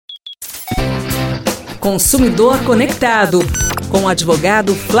Consumidor Conectado, com o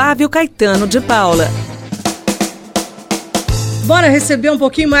advogado Flávio Caetano de Paula. Bora receber um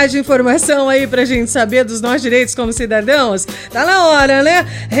pouquinho mais de informação aí pra gente saber dos nossos direitos como cidadãos? Tá na hora, né?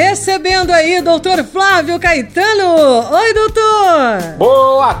 Recebendo aí doutor Flávio Caetano. Oi, doutor!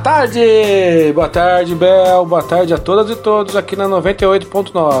 Boa tarde! Boa tarde, Bel. Boa tarde a todas e todos aqui na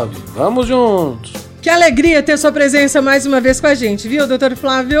 98.9. Vamos juntos! Que alegria ter sua presença mais uma vez com a gente, viu, doutor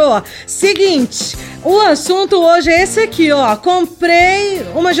Flávio? Seguinte, o assunto hoje é esse aqui, ó. Comprei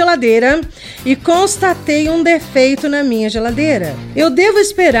uma geladeira e constatei um defeito na minha geladeira. Eu devo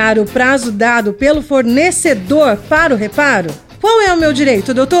esperar o prazo dado pelo fornecedor para o reparo? Qual é o meu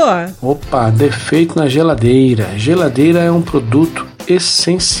direito, doutor? Opa, defeito na geladeira. Geladeira é um produto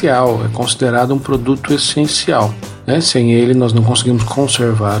essencial, é considerado um produto essencial, né? Sem ele nós não conseguimos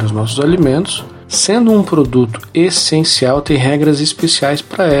conservar os nossos alimentos. Sendo um produto essencial, tem regras especiais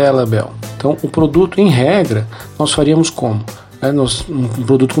para ela, Bel. Então, o produto, em regra, nós faríamos como? Um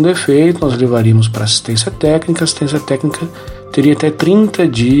produto com defeito, nós levaríamos para assistência técnica. A assistência técnica teria até 30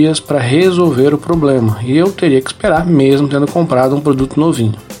 dias para resolver o problema. E eu teria que esperar mesmo tendo comprado um produto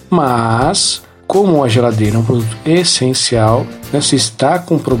novinho. Mas, como a geladeira é um produto essencial, né, se está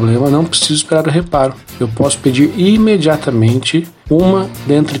com problema, não preciso esperar o reparo. Eu posso pedir imediatamente uma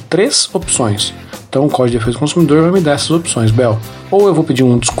dentre 3 opções. Então o Código de Defesa do Consumidor vai me dar essas opções, Bel. Ou eu vou pedir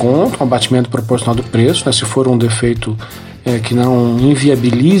um desconto, um abatimento proporcional do preço, né, se for um defeito que não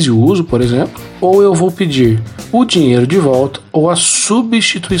inviabilize o uso, por exemplo. Ou eu vou pedir o dinheiro de volta ou a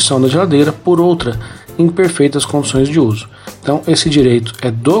substituição da geladeira por outra em perfeitas condições de uso. Então esse direito é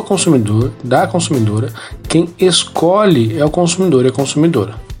do consumidor, da consumidora. Quem escolhe é o consumidor e a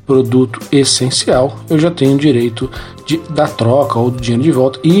consumidora. Produto essencial, eu já tenho direito da troca ou do dinheiro de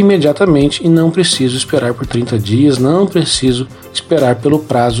volta imediatamente e não preciso esperar por 30 dias, não preciso esperar pelo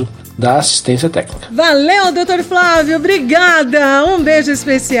prazo da assistência técnica. Valeu, doutor Flávio, obrigada, um beijo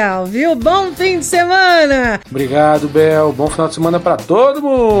especial, viu? Bom fim de semana! Obrigado, Bel, bom final de semana para todo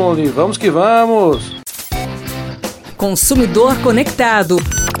mundo e vamos que vamos! Consumidor Conectado,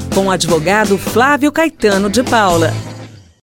 com o advogado Flávio Caetano de Paula.